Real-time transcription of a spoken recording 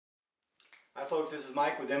Hi folks, this is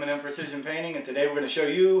Mike with M&M Precision Painting, and today we're going to show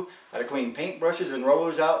you how to clean paintbrushes and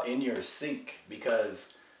rollers out in your sink,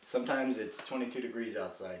 because sometimes it's 22 degrees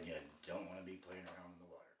outside and you don't want to be playing around in the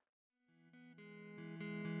water.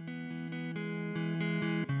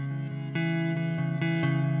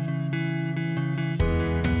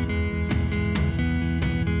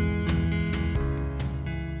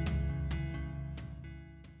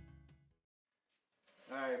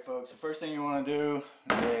 Alright folks, the first thing you want to do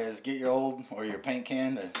is get your old, or your paint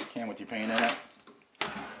can, the can with your paint in it.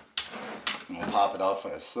 And we'll pop it off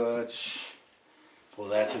as such. Pull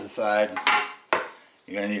that to the side.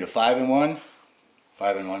 You're going to need a 5-in-1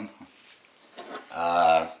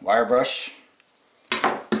 wire brush,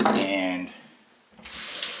 and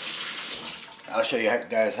I'll show you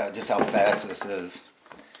guys just how fast this is.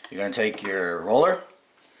 You're going to take your roller,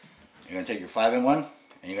 you're going to take your 5-in-1, and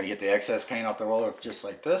you're going to get the excess paint off the roller just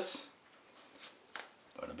like this.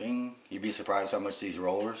 Bada bing. You'd be surprised how much these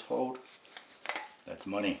rollers hold. That's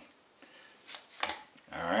money.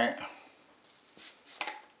 Alright.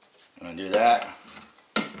 I'm going to do that.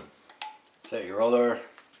 Set your roller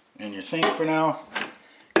in your sink for now.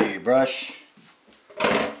 Get your brush.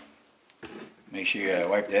 Make sure you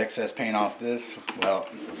wipe the excess paint off this. Well,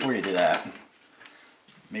 before you do that,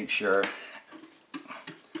 make sure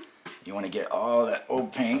you want to get all that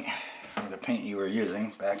old paint, or the paint you were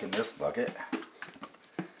using, back in this bucket.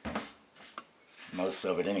 Most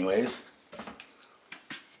of it anyways.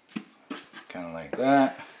 Kind of like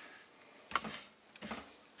that.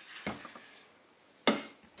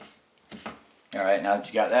 Alright, now that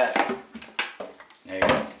you got that, there you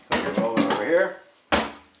go. Put your roller over here. Now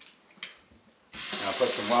put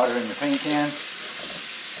some water in your paint can.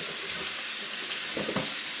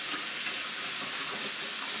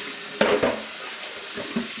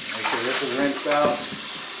 Make sure this is rinsed out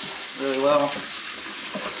really well.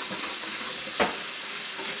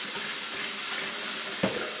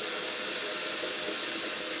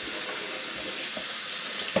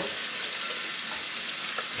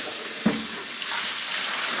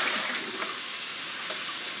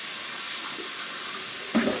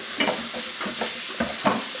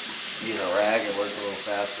 Use a rag, it works a little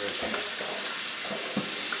faster.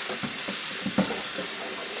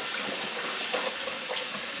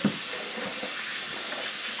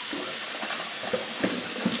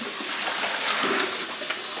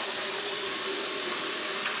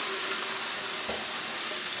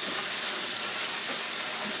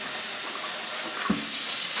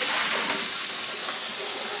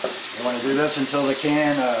 You want to do this until the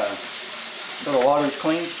can, until the water's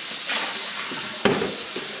clean.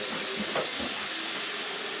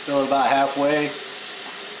 Fill it about halfway,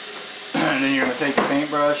 and then you're going to take your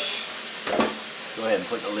paintbrush. Go ahead and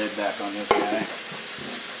put the lid back on this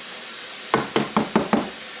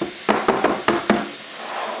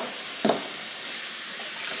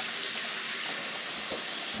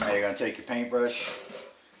guy. Now you're going to take your paintbrush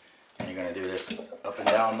and you're going to do this up and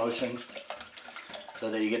down motion so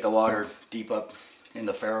that you get the water deep up in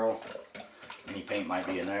the ferrule. Any paint might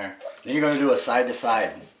be in there. Then you're going to do a side to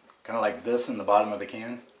side, kind of like this in the bottom of the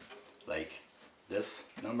can. Like this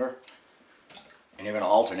number, and you're going to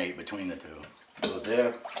alternate between the two. A little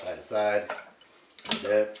dip, side to side,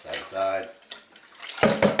 dip, side to side.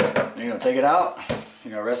 Then you're going to take it out,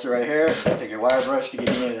 you're going to rest it right here. Take your wire brush to get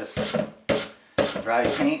any of this dry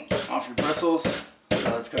paint off your bristles. So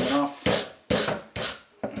that's coming off.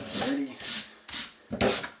 Ready.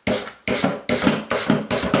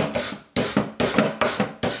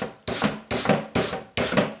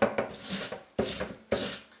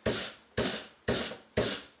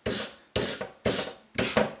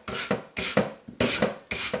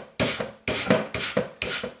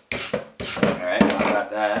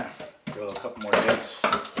 That. Throw a couple more dips.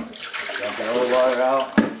 Dump the old water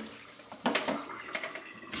out. Put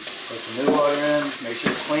some new water in. Make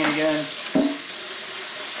sure it's clean again.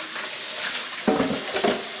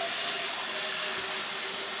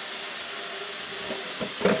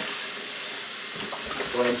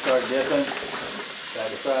 Go ahead and start dipping.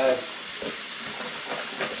 Side to side.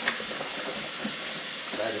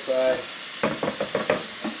 Side to side.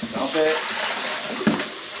 Dump it.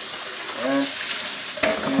 And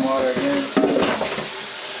water again.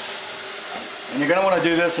 And you're going to want to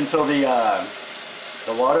do this until the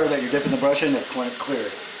water that you're dipping the brush in is clear.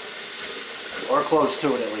 Or close to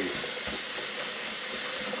it at least.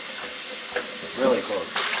 Really close.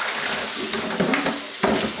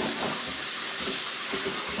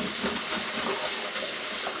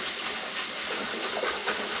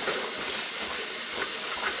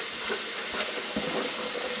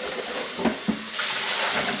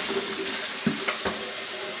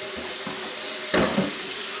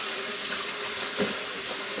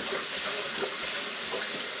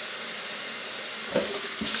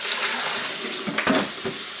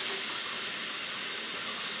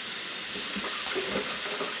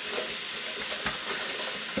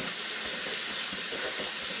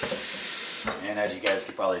 And as you guys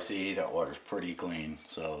can probably see, that water's pretty clean.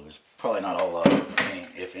 So there's probably not a whole lot of paint,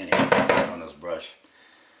 if any, on this brush.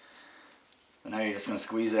 So now you're just going to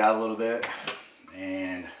squeeze it out a little bit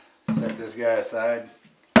and set this guy aside.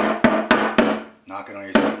 Knock it on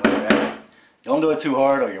your sink like that. Don't do it too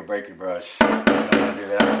hard or you'll break your brush. Don't want to do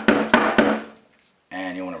that.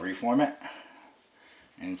 And you want to reform it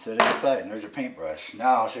and set it aside. And there's your paintbrush.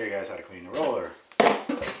 Now I'll show you guys how to clean the roller.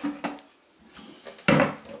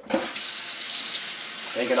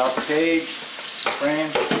 Take it off the cage,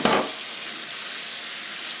 frame,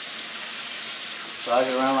 slide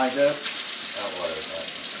it around like this. That water is that.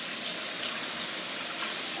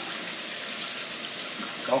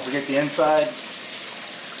 Don't forget the inside.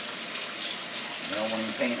 You don't want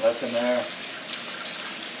any paint left in there.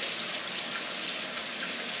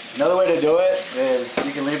 Another way to do it is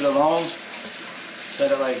you can leave it alone,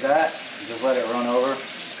 set it like that, and just let it run over.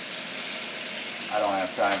 I don't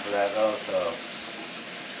have time for that though, so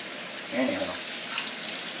anyhow,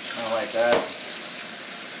 kind of like that.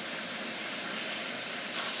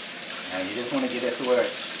 And you just want to get it to where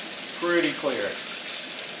it's pretty clear.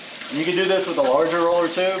 And you can do this with a larger roller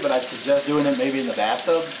too, but I'd suggest doing it maybe in the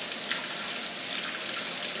bathtub.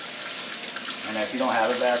 And if you don't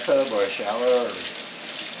have a bathtub or a shower,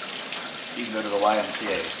 you can go to the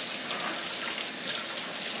YMCA.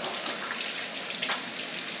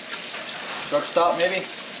 Truck stop maybe?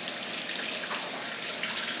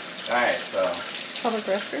 Alright, so public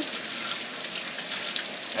restroom.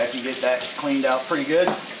 After you get that cleaned out pretty good,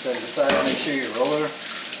 set it aside. Make sure your roller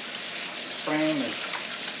frame is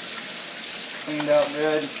cleaned out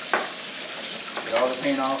good. Get all the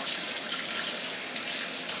paint off.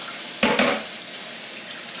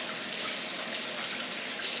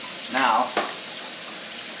 Now,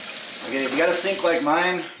 okay, if you got a sink like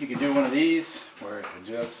mine, you can do one of these where it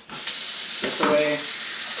adjusts this way.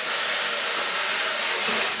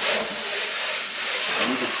 And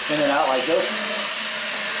you can spin it out like this.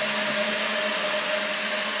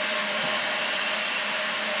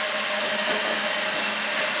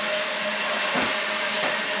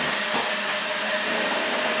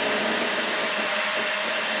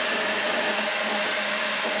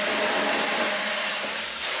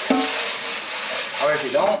 Or if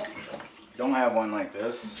you don't have one like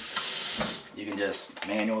this, you can just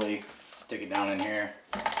manually stick it down in here.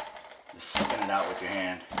 Just spin it out with your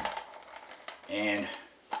hand. And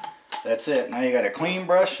that's it. Now you got a clean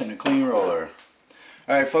brush and a clean roller.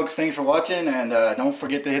 Alright folks, thanks for watching, and don't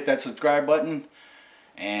forget to hit that subscribe button.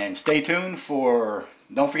 And stay tuned for,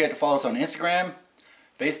 don't forget to follow us on Instagram,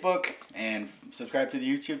 Facebook, and subscribe to the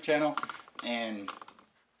YouTube channel. And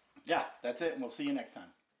yeah, that's it, and we'll see you next time.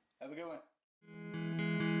 Have a good one.